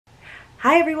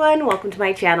Hi everyone, welcome to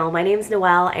my channel. My name is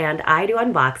Noelle and I do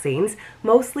unboxings,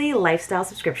 mostly lifestyle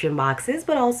subscription boxes,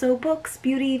 but also books,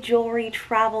 beauty, jewelry,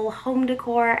 travel, home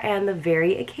decor, and the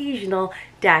very occasional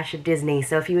dash of Disney.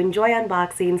 So if you enjoy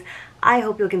unboxings, I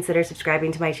hope you'll consider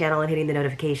subscribing to my channel and hitting the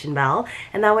notification bell,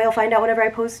 and that way you'll find out whenever I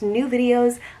post new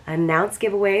videos, announce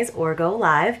giveaways, or go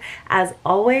live. As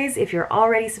always, if you're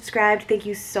already subscribed, thank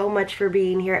you so much for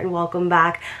being here and welcome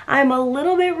back. I'm a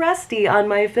little bit rusty on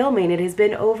my filming. It has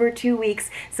been over 2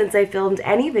 weeks since I filmed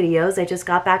any videos. I just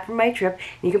got back from my trip,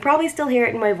 and you can probably still hear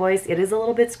it in my voice. It is a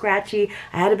little bit scratchy.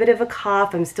 I had a bit of a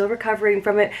cough. I'm still recovering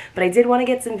from it, but I did want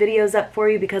to get some videos up for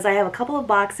you because I have a couple of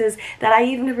boxes that I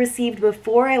even received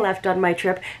before I left on my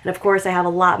trip, and of course I have a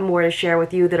lot more to share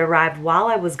with you that arrived while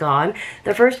I was gone.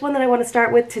 The first one that I want to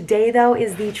start with today though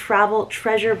is the travel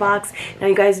treasure box. Now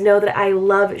you guys know that I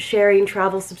love sharing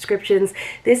travel subscriptions.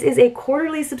 This is a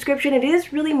quarterly subscription. It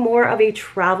is really more of a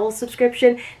travel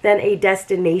subscription than a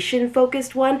destination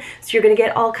focused one, so you're going to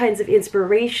get all kinds of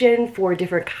inspiration for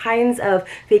different kinds of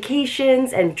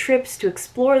vacations and trips to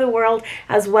explore the world,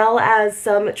 as well as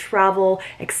some travel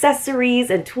accessories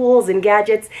and tools and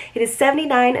gadgets. It is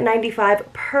 $79.95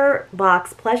 per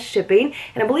box plus shipping,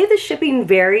 and I believe the shipping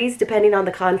varies depending on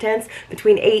the contents,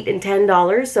 between $8 and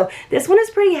 $10. So this one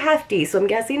is pretty hefty, so I'm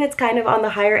guessing it's kind of on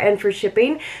the higher end for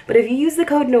shipping. But if you use the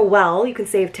code Noelle, you can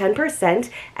save 10%,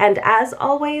 and as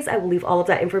always I will leave all of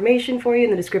that information for you in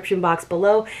the description box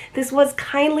below. This was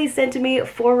kindly sent to me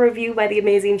for review by the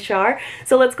amazing Char,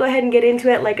 so let's go ahead and get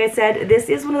into it. Like I said, this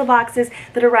is one of the boxes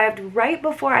that arrived right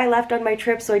before I left on my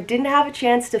trip, so I didn't have a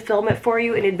chance to film it for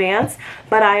you in advance,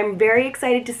 but I'm very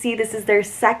excited to see this is their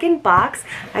second box.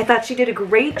 I thought she did a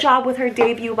great job with her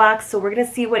debut box, so we're going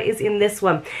to see what is in this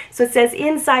one. So it says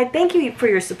inside, "Thank you for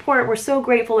your support. We're so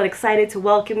grateful and excited to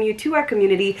welcome you to our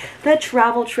community, the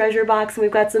Travel Treasure Box." And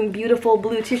we've got some beautiful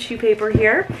blue tissue paper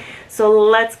here. So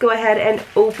let's go ahead and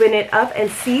open it up and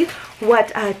see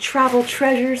what travel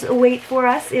treasures await for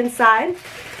us inside.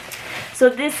 So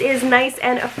this is nice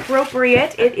and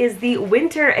appropriate. It is the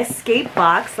Winter Escape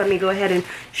Box. Let me go ahead and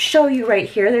show you right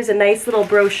here. There's a nice little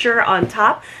brochure on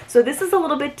top. So this is a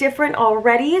little bit different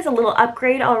already. It's a little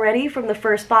upgrade already from the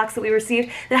first box that we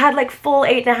received that had like full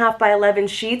 8.5 by 11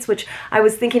 sheets, which I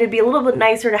was thinking it'd be a little bit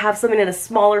nicer to have something in a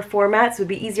smaller format, so it'd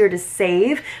be easier to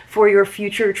save for your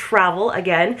future travel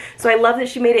again. So I love that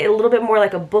she made it a little bit more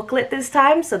like a booklet this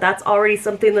time, so that's already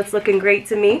something that's looking great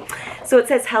to me. So it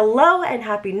says, "Hello and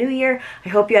Happy New Year. I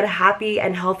hope you had a happy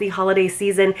and healthy holiday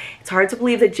season. It's hard to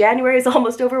believe that January is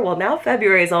almost over. Well, now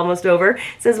February is almost over." It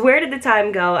says, "Where did the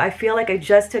time go? I feel like I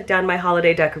just took down my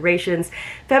holiday decorations.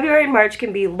 February and March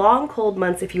can be long, cold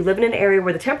months if you live in an area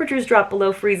where the temperatures drop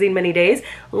below freezing many days.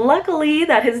 Luckily,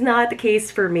 that is not the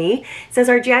case for me." It says,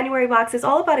 "Our January box is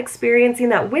all about experiencing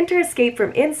that winter escape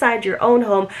from inside your own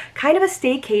home, kind of a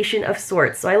staycation of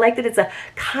sorts." So I like that it's a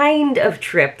kind of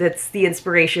trip that's the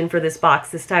inspiration for this box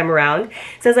this time around. It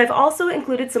says, "I've also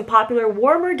included some popular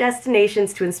warmer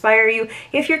destinations to inspire you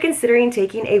if you're considering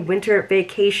taking a winter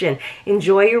vacation.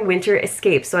 Enjoy your winter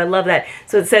escape." So I love that.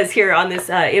 So it says here on this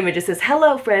image, it says,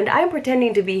 "Hello friend, I'm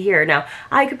pretending to be here." Now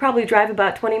I could probably drive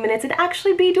about 20 minutes and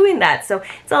actually be doing that. So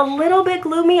it's a little bit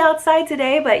gloomy outside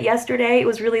today, but yesterday it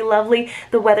was really lovely.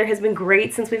 The weather has been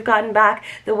great since we've gotten back.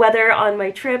 The weather on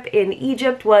my trip in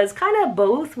Egypt was kind of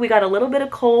both. We got a little bit of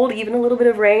cold, even a little bit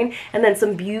of rain, and then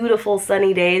some beautiful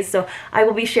sunny days. So I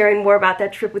will be sharing more about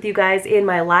that trip with you guys in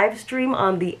my live stream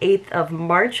on the 8th of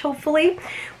March, hopefully.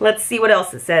 Let's see what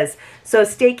else it says. So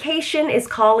staycation is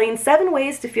calling, 7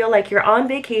 ways to feel like you're on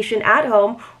vacation at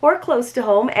home or close to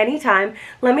home anytime.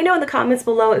 Let me know in the comments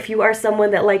below if you are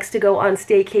someone that likes to go on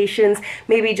staycations,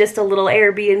 maybe just a little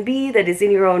Airbnb that is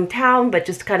in your own town, but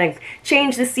just kind of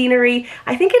change the scenery.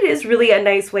 I think it is really a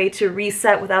nice way to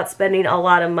reset without spending a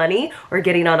lot of money or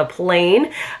getting on a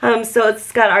plane. So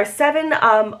it's got our 7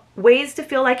 ways to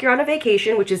feel like you're on a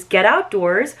vacation, which is get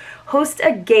outdoors, host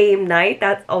a game night.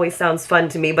 That always sounds fun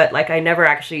to me, but like I never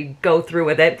actually go through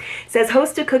with it. It says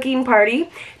host a cooking party,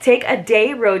 take a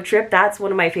day road trip. That's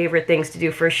one of my favorite things to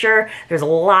do for sure. There's a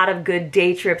lot of good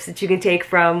day trips that you can take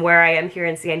from where I am here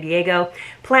in San Diego.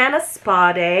 Plan a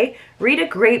spa day, read a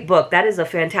great book. That is a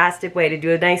fantastic way to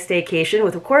do a nice staycation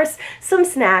with, of course, some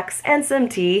snacks and some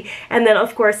tea. And then,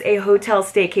 of course, a hotel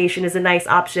staycation is a nice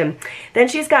option. Then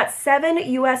she's got 7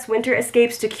 U.S. winter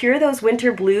escapes to cure those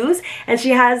winter blues, and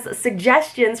she has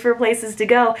suggestions for places to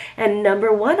go. And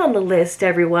number 1 on the list,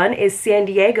 everyone, is San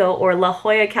Diego or La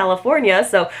Jolla, California.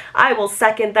 So I will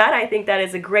second that. I think that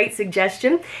is a great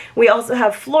suggestion. We also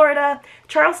have Florida,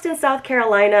 Charleston, South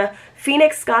Carolina,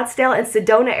 Phoenix, Scottsdale, and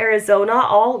Sedona, Arizona,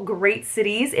 all great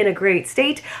cities in a great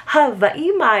state. Hawaii,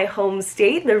 my home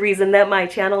state, the reason that my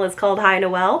channel is called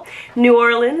hinoël. New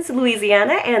Orleans,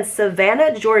 Louisiana, and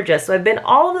Savannah, Georgia. So I've been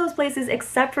all of those places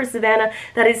except for Savannah.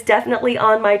 That is definitely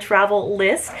on my travel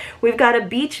list. We've got a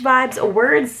beach vibes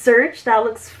word search. That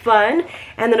looks fun.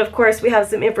 And then of course we have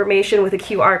some information with a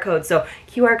QR code. So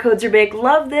QR codes are big.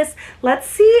 Love this. Let's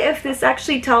see if this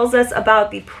actually tells us about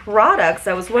the products.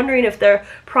 I was wondering if their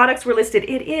products were listed.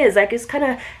 It is. I just kind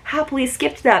of happily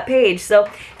skipped that page. So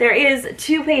there is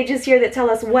 2 pages here that tell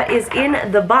us what is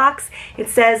in the box. It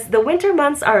says the winter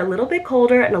months are a little bit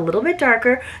colder and a little bit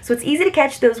darker, so it's easy to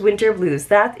catch those winter blues.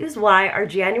 That is why our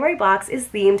January box is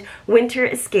themed Winter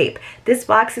Escape. This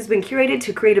box has been curated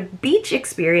to create a beach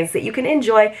experience that you can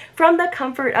enjoy from the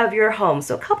comfort of your home.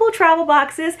 So a couple of travel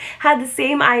boxes had the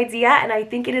same idea, and I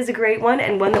think it is a great one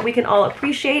and one that we can all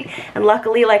appreciate. And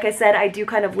luckily, like I said, I do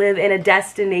kind of live in a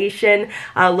destination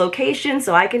location,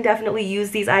 so I can definitely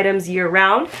use these items year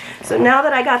round. So now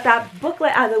that I got that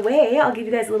booklet out of the way, I'll give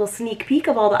you guys a little sneak peek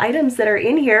of all the items that are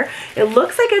in here. It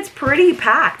looks like it's pretty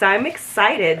packed. I'm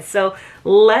excited. So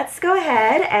let's go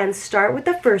ahead and start with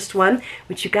the first one,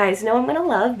 which you guys know I'm gonna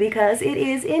love because it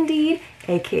is indeed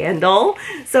a candle.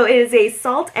 So it is a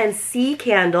salt and sea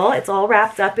candle. It's all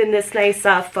wrapped up in this nice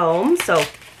foam. So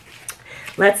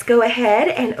let's go ahead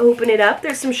and open it up.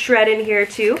 There's some shred in here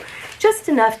too, just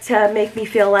enough to make me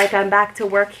feel like I'm back to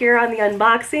work here on the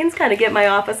unboxings, kind of get my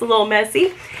office a little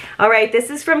messy. All right, this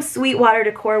is from Sweetwater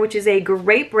Decor, which is a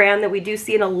great brand that we do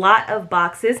see in a lot of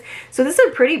boxes. So this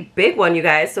is a pretty big one, you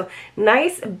guys. So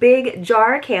nice big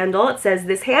jar candle. It says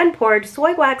this hand-poured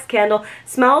soy wax candle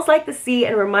smells like the sea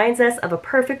and reminds us of a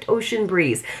perfect ocean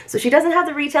breeze. So she doesn't have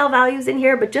the retail values in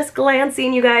here, but just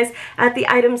glancing, you guys, at the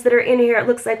items that are in here, it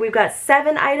looks like we've got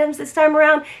 7 items this time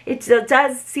around. It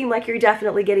does seem like you're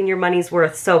definitely getting your money's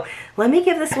worth. So let me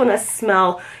give this one a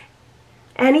smell.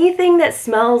 Anything that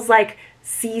smells like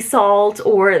sea salt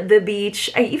or the beach,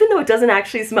 even though it doesn't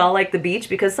actually smell like the beach,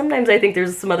 because sometimes I think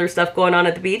there's some other stuff going on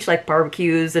at the beach, like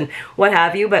barbecues and what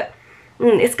have you, but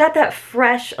it's got that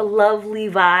fresh, lovely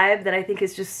vibe that I think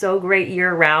is just so great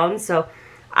year round. So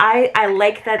I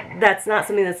like that that's not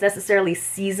something that's necessarily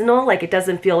seasonal. Like, it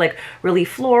doesn't feel like really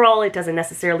floral. It doesn't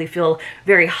necessarily feel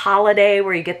very holiday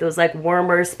where you get those like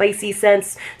warmer, spicy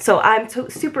scents. So I'm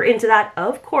super into that,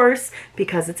 of course,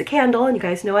 because it's a candle, and you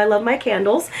guys know I love my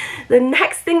candles. The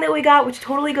next thing that we got, which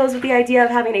totally goes with the idea of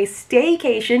having a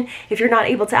staycation, if you're not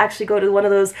able to actually go to one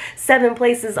of those 7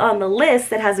 places on the list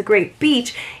that has a great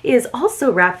beach, is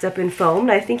also wrapped up in foam.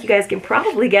 And I think you guys can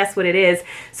probably guess what it is.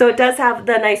 So it does have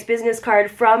the nice business card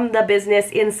from the business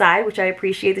inside, which I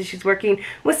appreciate that she's working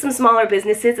with some smaller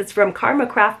businesses. It's from Karma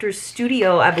Crafter's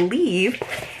Studio, I believe,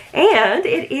 and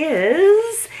it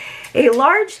is a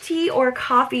large tea or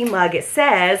coffee mug. It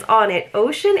says on it,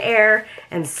 ocean air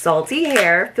and salty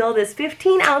hair. Fill this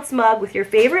 15-ounce mug with your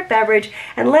favorite beverage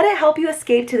and let it help you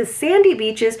escape to the sandy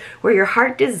beaches where your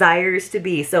heart desires to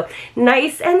be. So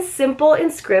nice and simple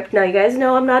in script. Now, you guys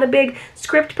know I'm not a big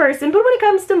script person, but when it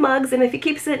comes to mugs, and if it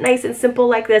keeps it nice and simple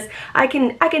like this, I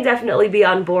can definitely be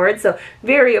on board. So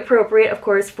very appropriate, of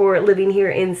course, for living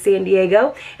here in San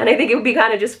Diego. And I think it would be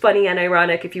kind of just funny and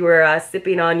ironic if you were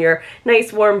sipping on your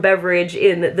nice warm beverage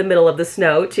in the middle of the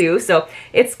snow too. So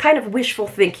it's kind of wishful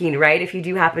thinking, right? If you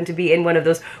do happen to be in one of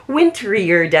those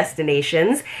winterier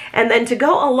destinations. And then to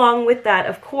go along with that,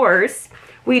 of course,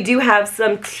 we do have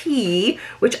some tea,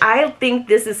 which I think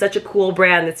this is such a cool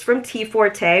brand. It's from Tea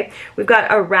Forte. We've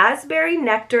got a raspberry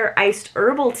nectar iced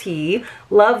herbal tea.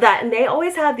 Love that. And they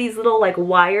always have these little like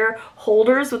wire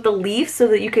holders with the leaf so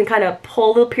that you can kind of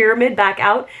pull the pyramid back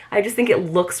out. I just think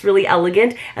it looks really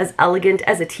elegant as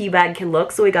a tea bag can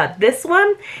look. So we got this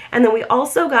one. And then we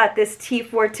also got this Tea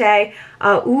Forte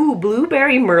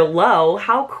blueberry merlot.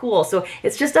 How cool. So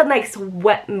it's just a nice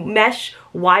wet mesh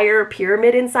wire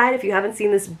pyramid inside. If you haven't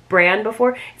seen this brand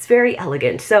before, it's very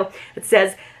elegant. So it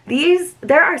says,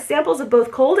 there are samples of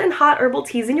both cold and hot herbal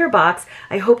teas in your box.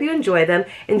 I hope you enjoy them.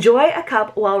 Enjoy a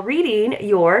cup while reading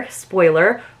your,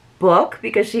 spoiler, book,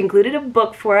 because she included a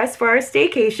book for us for our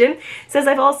staycation. It says,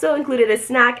 I've also included a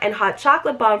snack and hot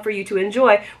chocolate bomb for you to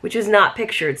enjoy, which is not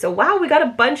pictured. So wow, we got a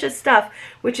bunch of stuff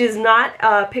which is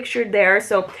not pictured there.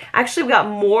 So actually we got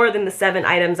more than the 7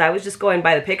 items. I was just going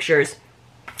by the pictures.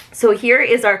 So here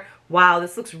is our, wow,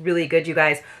 this looks really good, you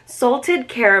guys. Salted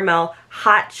caramel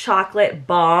hot chocolate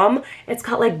bomb. It's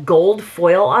got like gold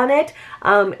foil on it.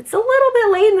 It's a little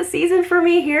bit late in the season for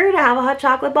me here to have a hot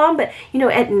chocolate bomb, but you know,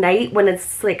 at night when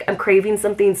it's like I'm craving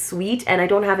something sweet and I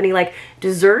don't have any like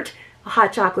dessert, a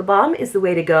hot chocolate bomb is the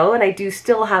way to go. And I do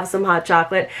still have some hot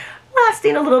chocolate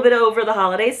lasting a little bit over the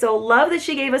holidays. So love that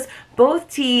she gave us both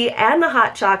tea and the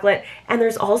hot chocolate, and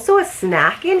there's also a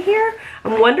snack in here.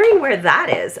 I'm wondering where that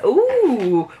is.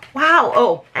 Ooh, wow.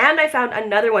 Oh, and I found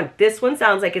another one. This one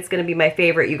sounds like it's gonna be my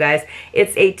favorite, you guys.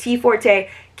 It's a Tea Forte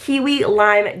kiwi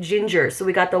lime ginger. So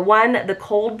we got the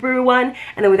cold brew one,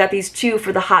 and then we got these two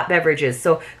for the hot beverages.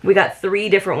 So we got 3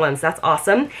 different ones. That's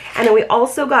awesome. And then we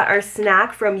also got our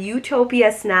snack from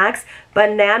Utopia Snacks,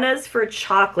 bananas for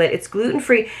chocolate. It's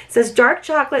gluten-free. It says dark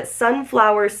chocolate,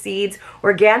 sunflower seeds,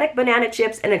 organic banana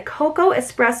chips, and a cocoa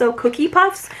espresso cookie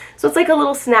puffs. So it's like a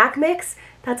little snack mix.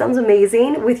 That sounds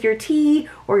amazing with your tea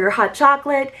or your hot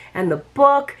chocolate and the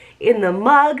book in the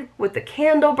mug with the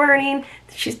candle burning.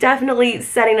 She's definitely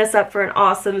setting us up for an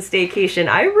awesome staycation.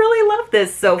 I really love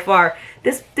this so far.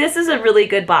 This is a really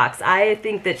good box. I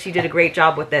think that she did a great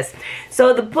job with this.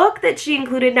 So the book that she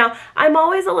included, now I'm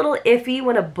always a little iffy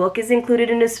when a book is included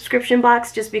in a subscription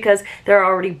box just because there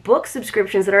are already book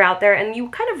subscriptions that are out there, and you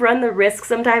kind of run the risk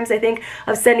sometimes, I think,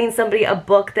 of sending somebody a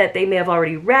book that they may have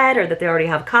already read or that they already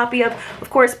have a copy of. Of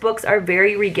course, books are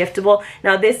very regiftable.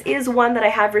 Now this is one that I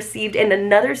have received in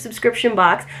another subscription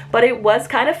box, but it was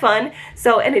kind of fun.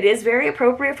 So, and it is very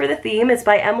appropriate for the theme. It's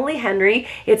by Emily Henry.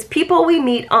 It's People We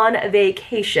Meet on Vacation.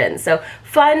 So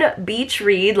fun beach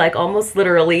read, like almost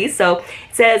literally. So it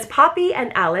says Poppy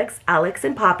and Alex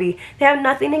and Poppy, they have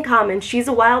nothing in common. She's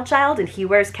a wild child and he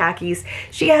wears khakis.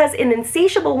 She has an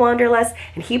insatiable wanderlust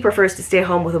and he prefers to stay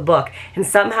home with a book. And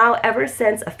somehow, ever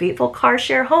since a fateful car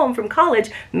share home from college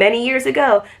many years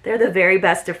ago, they're the very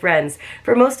best of friends.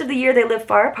 For most of the year they live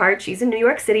far apart. She's in New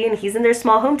York City and he's in their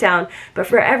small hometown. But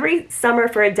for every summer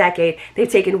for a decade, they've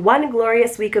taken one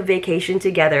glorious week of vacation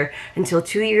together until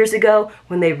 2 years ago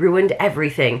when they ruined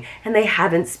everything, and they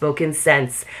haven't spoken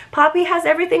since. Poppy has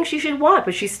everything she should want,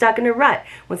 but she's stuck in a rut.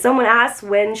 When someone asks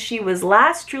when she was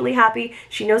last truly happy,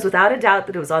 she knows without a doubt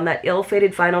that it was on that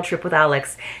ill-fated final trip with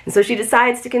Alex. And so she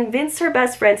decides to convince her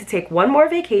best friend to take one more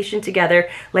vacation together,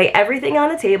 lay everything on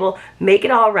the table, make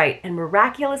it all right, and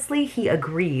miraculously he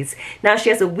agrees. Now she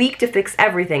has a week to fix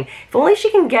everything. If only she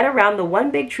can get around the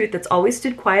one big truth that's always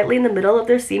stood quietly in the middle of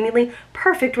their seemingly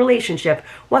perfect relationship.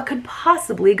 What could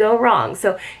possibly go wrong?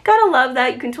 So gotta love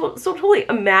that. You can totally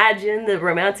imagine the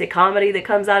romantic comedy that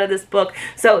comes out of this book.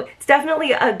 So it's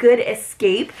definitely a good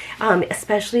escape,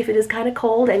 especially if it is kind of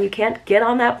cold and you can't get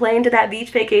on that plane to that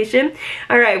beach vacation.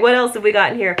 All right, what else have we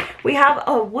got in here? We have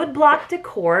a woodblock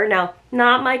decor. Now,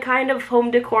 not my kind of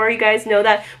home decor, you guys know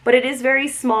that, but it is very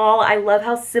small. I love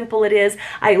how simple it is.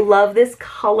 I love this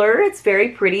color. It's very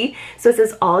pretty. So it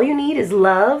says all you need is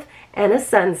love and a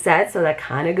sunset, so that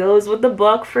kind of goes with the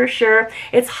book for sure.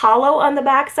 It's hollow on the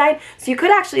back side, so you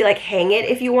could actually like hang it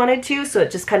if you wanted to, so it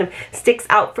just kind of sticks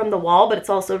out from the wall, but it's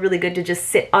also really good to just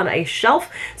sit on a shelf.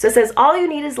 So it says all you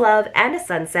need is love and a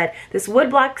sunset. This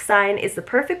woodblock sign is the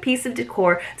perfect piece of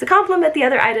decor to complement the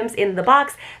other items in the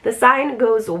box. The sign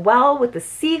goes well with the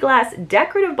sea glass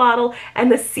decorative bottle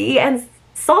and the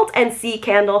salt and sea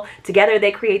candle. Together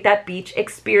they create that beach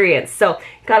experience. So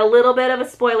got a little bit of a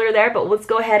spoiler there, but let's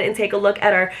go ahead and take a look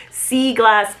at our sea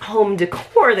glass home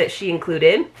decor that she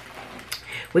included,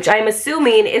 which I'm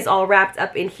assuming is all wrapped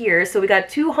up in here. So we got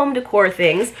 2 home decor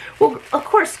things. We'll, of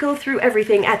course, go through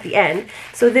everything at the end.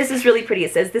 So this is really pretty.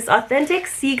 It says, this authentic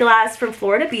sea glass from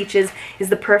Florida beaches is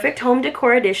the perfect home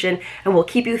decor addition and will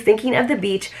keep you thinking of the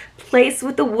beach, placed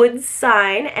with the wood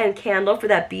sign and candle for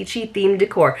that beachy themed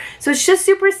decor. So it's just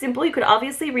super simple. You could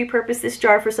obviously repurpose this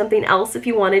jar for something else if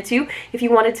you wanted to. If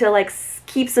you wanted to like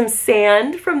keep some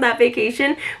sand from that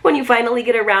vacation when you finally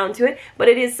get around to it. But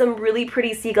it is some really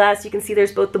pretty sea glass. You can see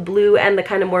there's both the blue and the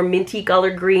kind of more minty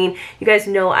color green. You guys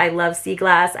know I love sea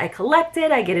glass. I collect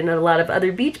it. I get it in a lot of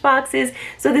other beach boxes.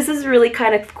 So this is really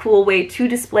kind of cool way to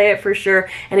display it for sure.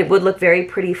 And it would look very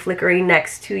pretty flickering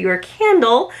next to your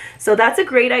candle. So that's a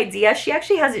great idea. She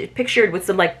actually has it pictured with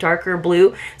some like darker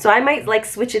blue. So I might like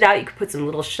switch it out. You could put some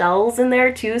little shells in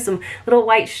there too. Some little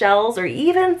white shells or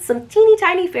even some teeny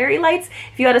tiny fairy lights.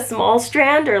 If you had a small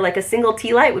strand or like a single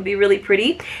tea light, would be really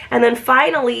pretty. And then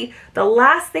finally, the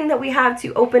last thing that we have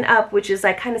to open up, which is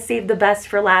I kind of saved the best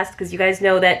for last because you guys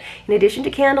know that in addition to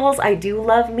candles, I do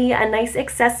love me a nice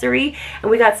accessory.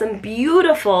 And we got some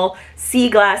beautiful sea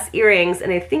glass earrings.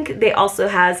 And I think they also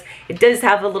it does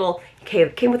have a little,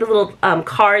 it came with a little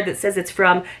card that says it's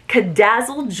from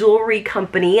Cadazzle Jewelry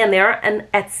Company, and they're on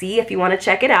Etsy if you want to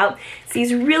check it out. It's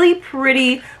these really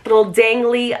pretty little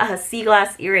dangly sea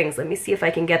glass earrings. Let me see if I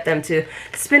can get them to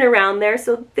spin around there.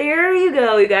 So there you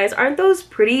go, you guys. Aren't those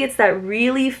pretty? It's that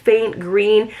really faint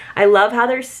green. I love how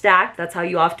they're stacked. That's how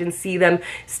you often see them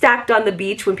stacked on the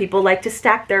beach when people like to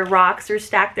stack their rocks or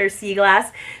stack their sea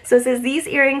glass. So it says these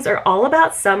earrings are all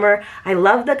about summer. I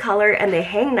love the color and they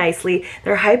hang nicely.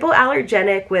 They're hypoallergenic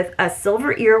hypoallergenic with a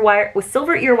silver ear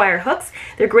wire hooks.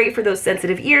 They're great for those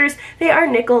sensitive ears. They are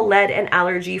nickel, lead, and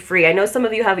allergy free. I know some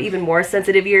of you have even more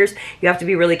sensitive ears. You have to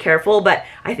be really careful, but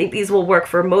I think these will work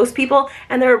for most people,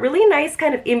 and they're a really nice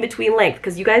kind of in-between length,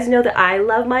 because you guys know that I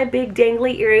love my big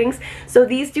dangly earrings. So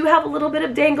these do have a little bit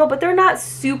of dangle, but they're not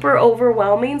super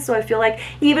overwhelming. So I feel like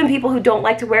even people who don't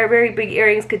like to wear very big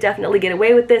earrings could definitely get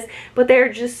away with this, but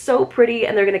they're just so pretty,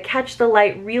 and they're going to catch the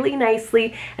light really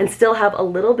nicely and still have a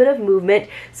little bit of movement.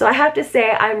 So I have to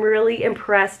say I'm really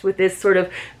impressed with this sort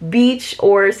of beach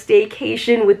or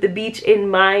staycation with the beach in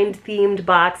mind themed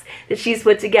box that she's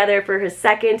put together for her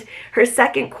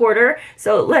second quarter.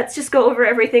 So let's just go over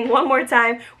everything one more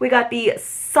time. We got the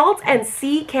salt and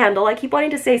sea candle. I keep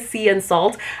wanting to say sea and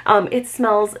salt. It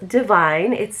smells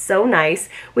divine. It's so nice.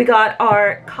 We got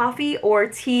our coffee or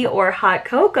tea or hot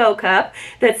cocoa cup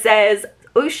that says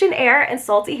ocean air and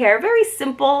salty hair. Very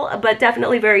simple, but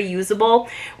definitely very usable.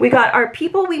 We got our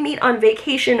People We Meet on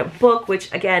Vacation book, which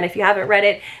again, if you haven't read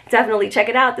it, definitely check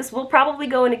it out. This will probably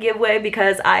go in a giveaway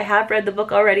because I have read the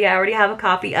book already. I already have a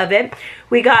copy of it.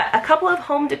 We got a couple of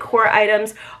home decor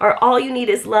items. Our All You Need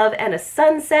Is Love and a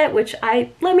Sunset, which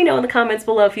let me know in the comments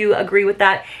below if you agree with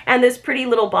that. And this pretty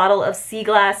little bottle of sea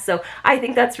glass. So I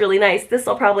think that's really nice. This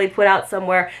I'll probably put out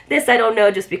somewhere. This I don't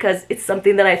know, just because it's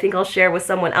something that I think I'll share with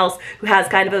someone else who has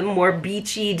kind of a more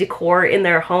beachy decor in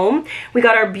their home. We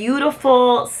got our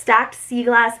beautiful stacked sea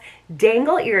glass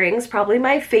dangle earrings, probably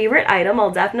my favorite item.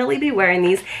 I'll definitely be wearing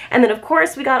these. And then of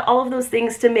course we got all of those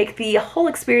things to make the whole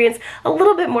experience a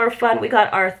little bit more fun. We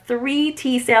got our 3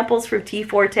 tea samples from Tea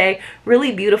Forte,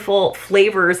 really beautiful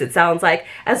flavors it sounds like,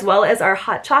 as well as our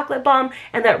hot chocolate bomb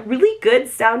and that really good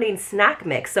sounding snack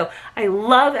mix. So I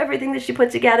love everything that she put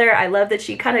together. I love that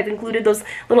she kind of included those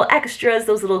little extras,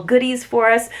 those little goodies for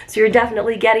us. So you're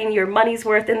definitely getting your money's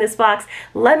worth in this box.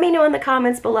 Let me know in the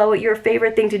comments below what your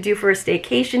favorite thing to do for a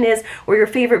staycation is, or your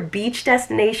favorite beach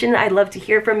destination. I'd love to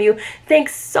hear from you.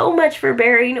 Thanks so much for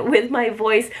bearing with my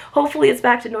voice. Hopefully it's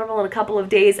back to normal in a couple of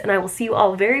days, and I will see you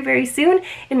all very, very soon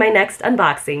in my next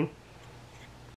unboxing.